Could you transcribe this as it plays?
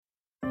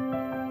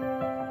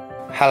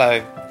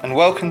Hello, and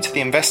welcome to the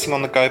Investing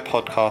on the Go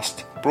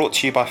podcast, brought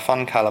to you by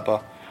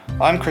FundCalibre.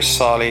 I'm Chris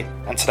Sarley,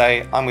 and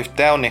today I'm with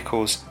Dale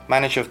Nichols,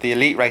 manager of the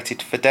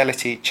elite-rated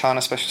Fidelity China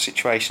Special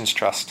Situations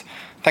Trust.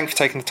 Thanks for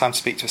taking the time to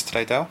speak to us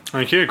today, Dale.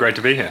 Thank you, great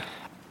to be here.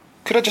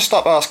 Could I just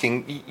start by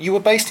asking, you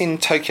were based in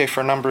Tokyo for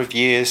a number of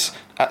years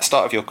at the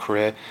start of your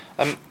career.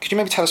 Could you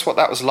maybe tell us what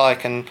that was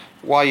like and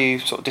why you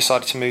sort of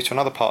decided to move to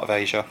another part of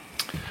Asia?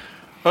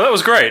 Well, that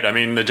was great. I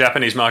mean, the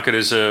Japanese market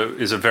is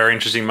a very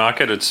interesting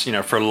market. It's,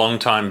 for a long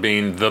time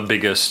been the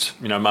biggest,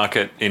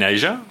 market in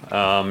Asia.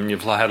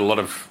 You've had a lot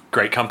of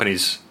great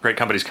companies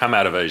come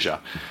out of Asia.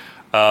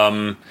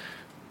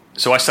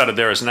 So I started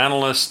there as an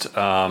analyst,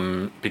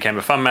 became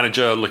a fund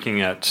manager,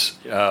 looking at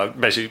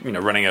basically,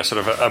 running a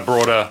sort of a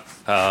broader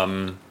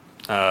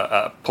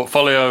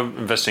portfolio,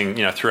 investing,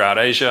 throughout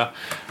Asia,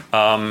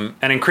 and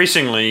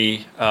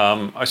increasingly,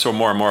 I saw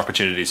more and more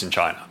opportunities in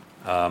China.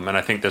 And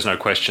I think there's no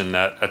question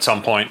that at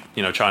some point,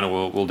 China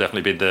will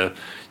definitely be the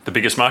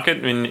biggest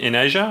market in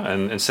Asia.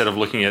 And instead of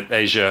looking at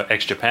Asia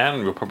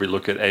ex-Japan, we'll probably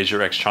look at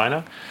Asia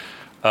ex-China.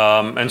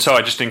 And so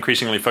I just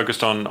increasingly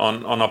focused on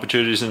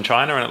opportunities in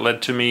China, and it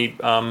led to me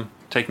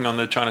taking on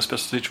the China Special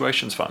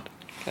Situations Fund.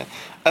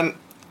 Okay.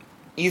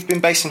 You've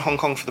been based in Hong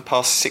Kong for the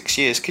past 6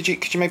 years. Could you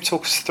maybe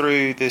talk us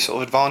through the sort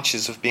of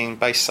advantages of being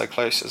based so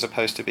close as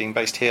opposed to being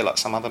based here like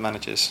some other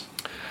managers?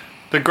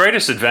 The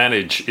greatest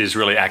advantage is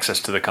really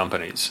access to the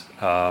companies.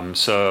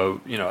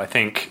 So, I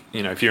think,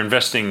 if you're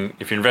investing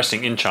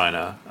in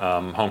China,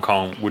 Hong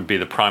Kong would be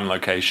the prime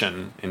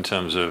location in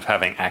terms of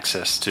having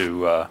access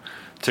to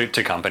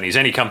companies.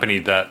 Any company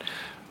that,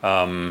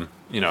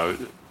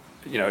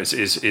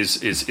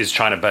 is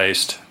China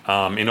based,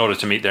 in order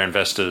to meet their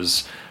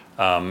investors,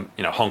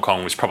 Hong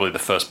Kong was probably the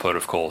first port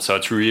of call. So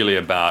it's really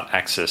about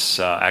access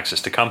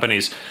to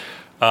companies.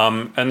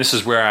 And this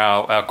is where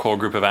our core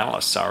group of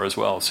analysts are as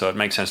well. So it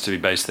makes sense to be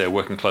based there,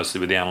 working closely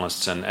with the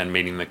analysts and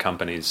meeting the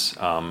companies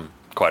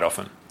quite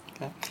often.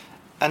 Okay.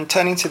 And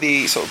turning to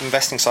the sort of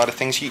investing side of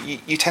things,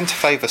 you tend to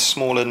favour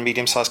small and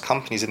medium-sized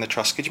companies in the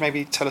trust. Could you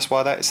maybe tell us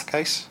why that is the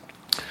case?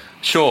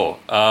 Sure.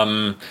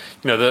 The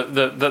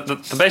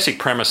basic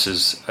premise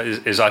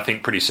is I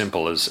think pretty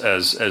simple.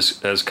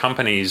 As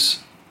companies,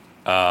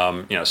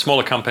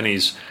 smaller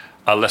companies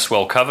are less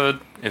well covered.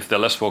 If they're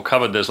less well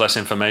covered, there's less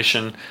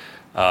information.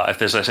 If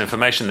there's less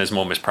information, there's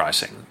more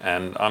mispricing.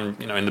 And I'm,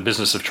 in the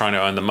business of trying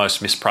to own the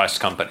most mispriced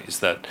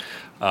companies that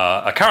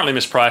are currently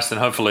mispriced, and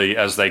hopefully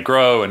as they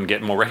grow and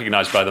get more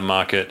recognized by the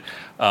market,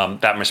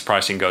 that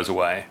mispricing goes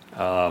away,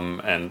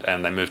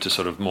 and they move to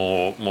sort of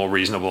more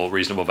reasonable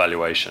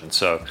valuation.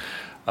 So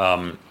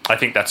I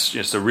think that's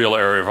just a real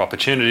area of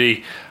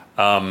opportunity.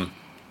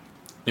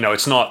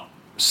 It's not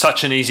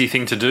such an easy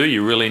thing to do.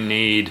 You really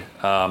need,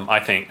 I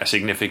think, a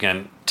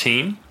significant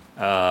team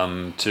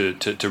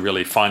to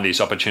really find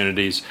these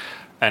opportunities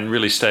and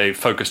really stay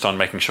focused on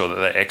making sure that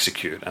they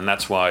execute. And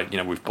that's why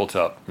we've built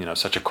up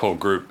such a core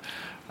group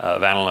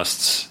of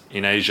analysts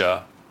in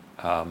Asia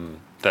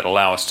that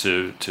allow us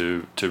to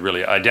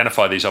really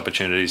identify these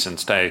opportunities and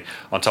stay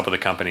on top of the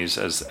companies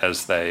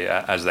as they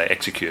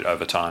execute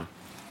over time.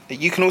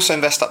 You can also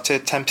invest up to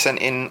 10%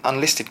 in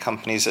unlisted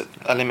companies at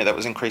a limit that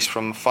was increased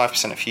from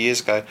 5% a few years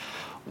ago.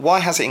 Why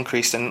has it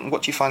increased, and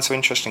what do you find so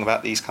interesting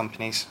about these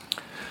companies?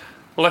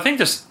 Well, I think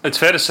it's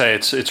fair to say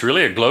it's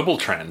really a global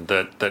trend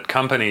that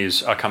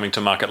companies are coming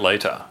to market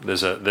later.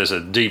 There's a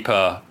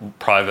deeper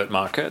private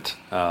market,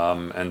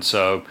 and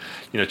so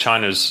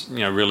China's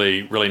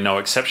really no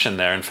exception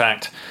there. In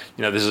fact,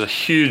 there's a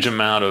huge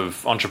amount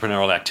of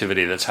entrepreneurial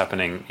activity that's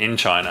happening in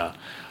China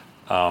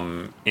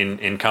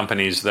in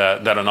companies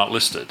that are not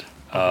listed.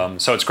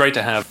 So it's great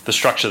to have the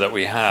structure that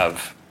we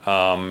have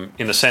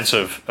in the sense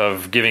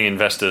of giving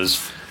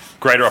investors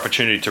greater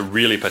opportunity to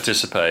really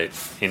participate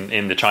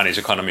in the Chinese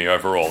economy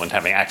overall and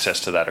having access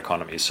to that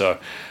economy. So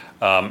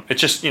it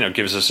just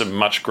gives us a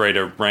much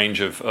greater range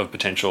of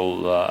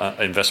potential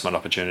investment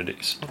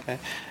opportunities.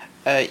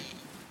 Okay.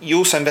 You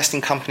also invest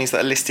in companies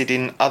that are listed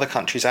in other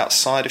countries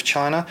outside of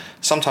China,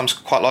 sometimes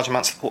quite large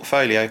amounts of the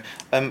portfolio.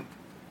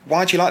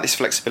 Why do you like this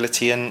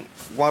flexibility, and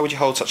why would you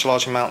hold such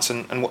large amounts,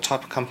 and what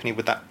type of company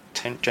would that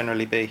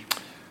generally be?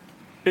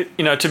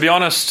 To be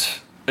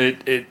honest,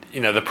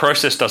 the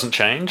process doesn't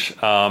change,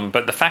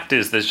 but the fact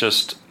is there's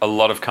just a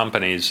lot of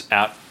companies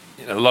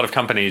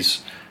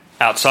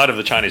outside of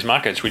the Chinese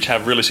markets which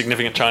have really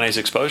significant Chinese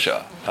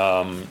exposure.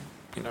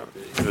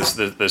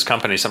 There's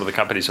companies, some of the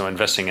companies who are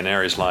investing in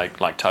areas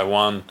like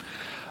Taiwan,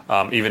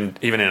 even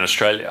in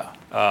Australia,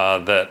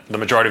 that the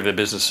majority of their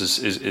business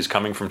is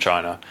coming from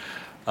China.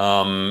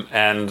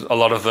 And a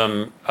lot of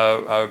them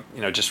are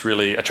just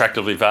really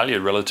attractively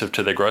valued relative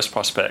to their growth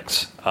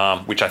prospects,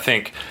 which I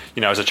think,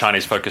 as a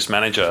Chinese-focused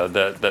manager,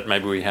 that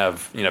maybe we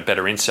have,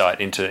 better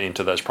insight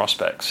into those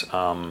prospects.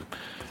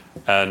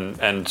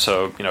 And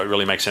so, it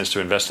really makes sense to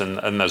invest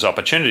in those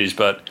opportunities,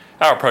 but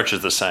our approach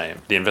is the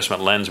same. The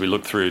investment lens we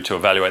look through to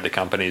evaluate the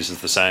companies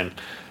is the same.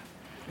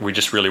 We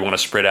just really want to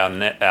spread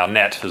our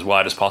net as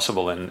wide as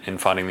possible in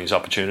finding these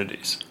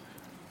opportunities.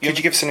 Could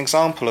you give us an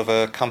example of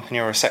a company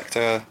or a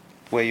sector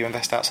where you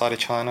invest outside of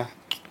China?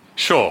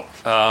 Sure.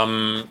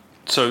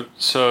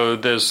 So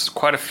there's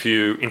quite a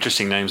few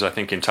interesting names, I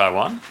think, in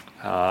Taiwan.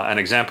 An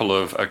example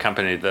of a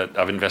company that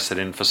I've invested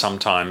in for some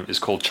time is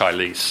called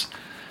Chai-Lease.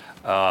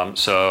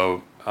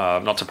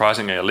 Not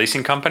surprisingly, a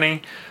leasing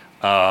company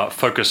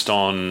focused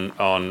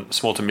on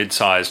small to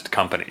mid-sized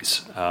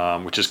companies,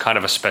 which is kind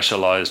of a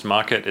specialized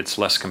market. It's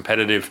less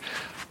competitive.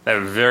 They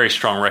have a very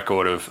strong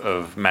record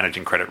of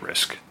managing credit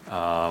risk,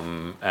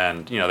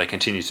 and they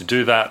continue to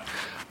do that,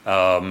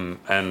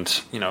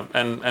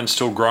 and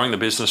still growing the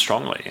business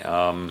strongly.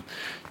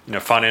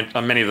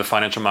 Many of the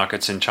financial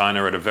markets in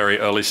China are at a very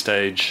early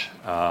stage.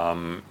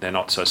 They're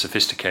not so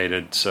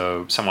sophisticated.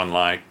 So someone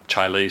like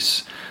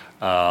Chai-Lease,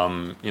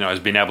 has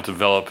been able to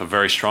develop a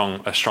very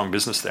strong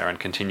business there and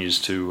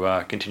continues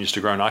to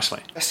grow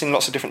nicely. Investing in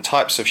lots of different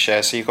types of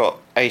shares. So you've got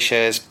A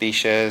shares, B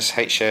shares,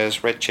 H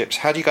shares, red chips.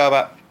 How do you go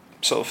about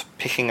sort of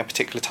picking a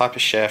particular type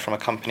of share from a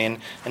company,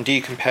 and do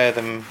you compare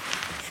them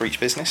for each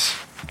business?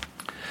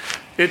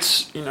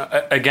 It's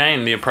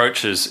again, the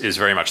approach is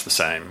very much the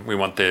same. We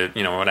want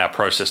our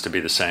process to be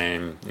the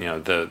same.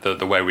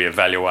 The way we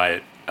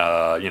evaluate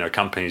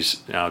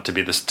companies to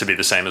be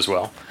the same as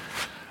well.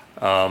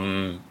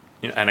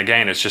 And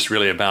again, it's just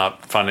really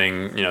about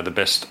finding the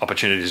best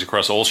opportunities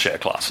across all share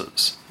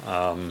classes.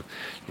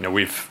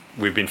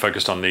 We've been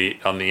focused on the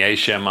A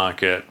share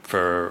market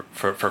for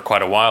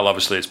quite a while.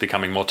 Obviously, it's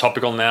becoming more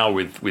topical now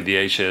with the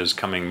A shares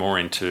coming more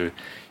into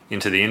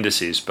the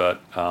indices.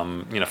 But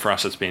for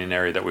us, it's been an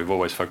area that we've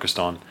always focused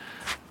on.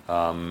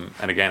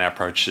 And again, our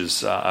approach is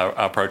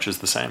the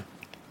same.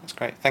 That's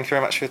great. Thank you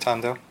very much for your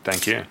time, Dale.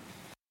 Thank you.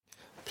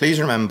 Please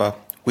remember,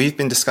 we've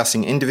been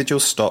discussing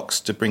individual stocks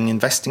to bring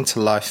investing to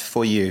life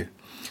for you.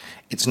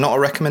 It's not a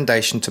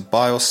recommendation to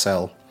buy or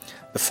sell.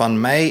 The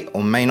fund may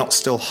or may not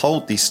still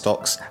hold these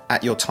stocks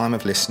at your time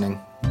of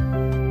listening.